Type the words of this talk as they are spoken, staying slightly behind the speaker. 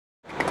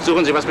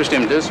Suchen Sie was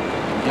Bestimmtes?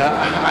 Ja,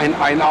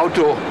 ein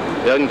Auto.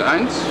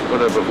 Irgendeins?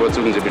 Oder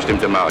bevorzugen Sie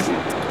bestimmte Marken?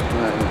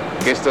 Nein.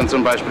 Gestern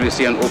zum Beispiel ist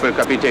hier ein Opel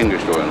Kapitän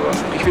gestohlen worden.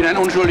 Ich bin ein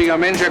unschuldiger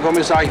Mensch, Herr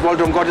Kommissar. Ich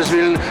wollte um Gottes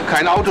Willen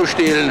kein Auto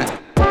stehlen.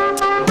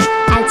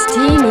 Als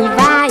Teenie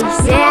war ich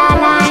sehr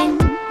allein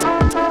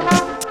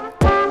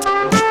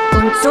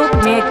und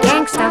zog mir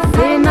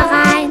Gangsterfilme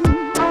rein.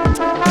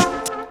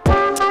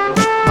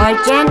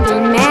 Wollt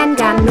Gentleman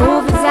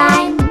Ganove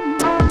sein,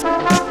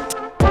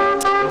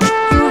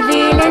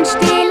 Juwelen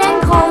stehlen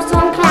groß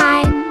und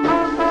klein.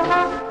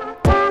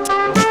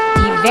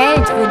 Die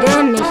Welt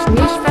würde mich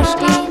nicht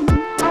verstehen,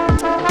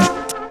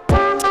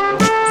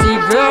 sie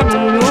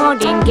würden nur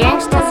den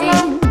Gangster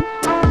sehen.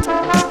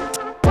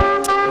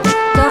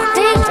 Doch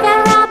ich wär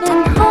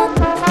Robin Hood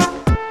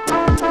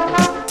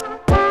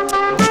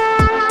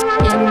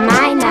in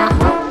meiner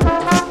Hut.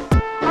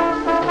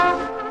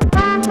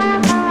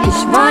 Ich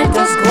wollte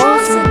das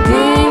große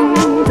Ding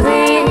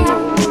drehen,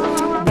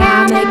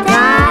 damit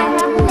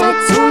alle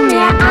zu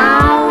mir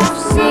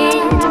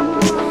aufsehen.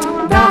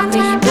 Doch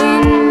ich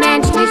bin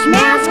menschlich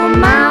mehr so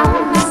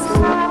Maus,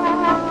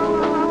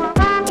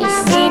 ich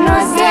seh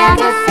nur sehr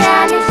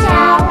gefährlich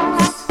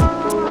aus.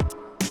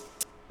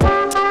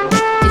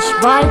 Ich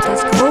wollte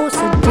das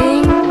große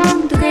Ding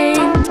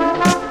drehen,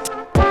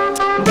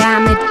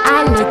 damit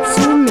alle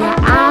zu mir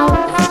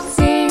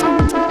aufsehen.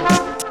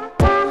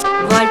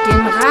 Wollt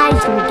den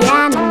Reichen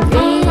gern im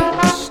Weg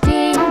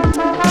stehen,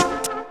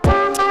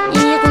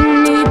 ihren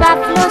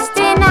Überfluss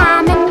den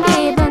Namen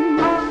geben.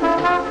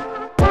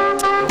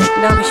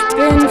 Doch ich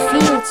bin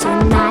viel zu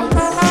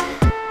nice,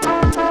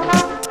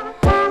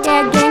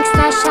 der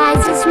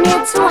Gangster-Scheiß ist mir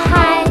zu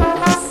heiß.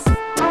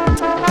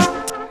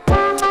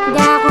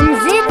 Darum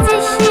sitz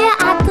ich hier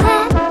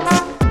adrett,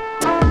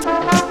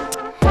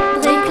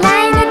 dreh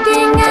kleine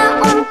Dinge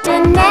und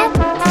bin nett.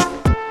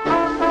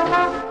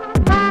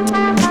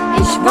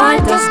 Ich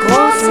wollte das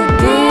große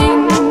Ding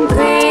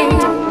drehen,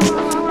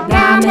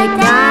 damit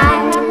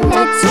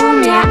alle zu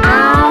mir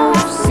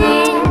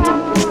aufsehen.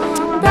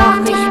 Doch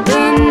ich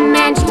bin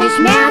menschlich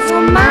mehr so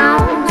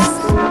Maus,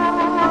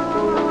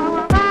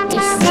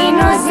 ich seh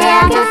nur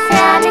sehr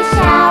gefährlich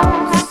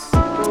aus.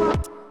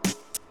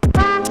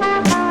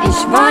 Ich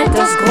wollte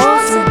das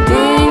große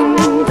Ding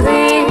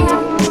drehen,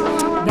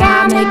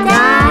 damit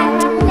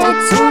alle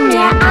zu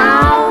mir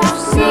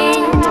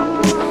aufsehen.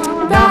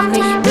 Doch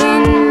ich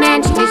bin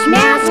menschlich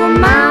mehr so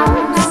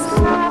Maus,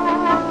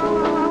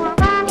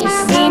 ich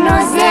seh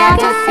nur sehr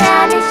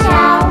gefährlich aus.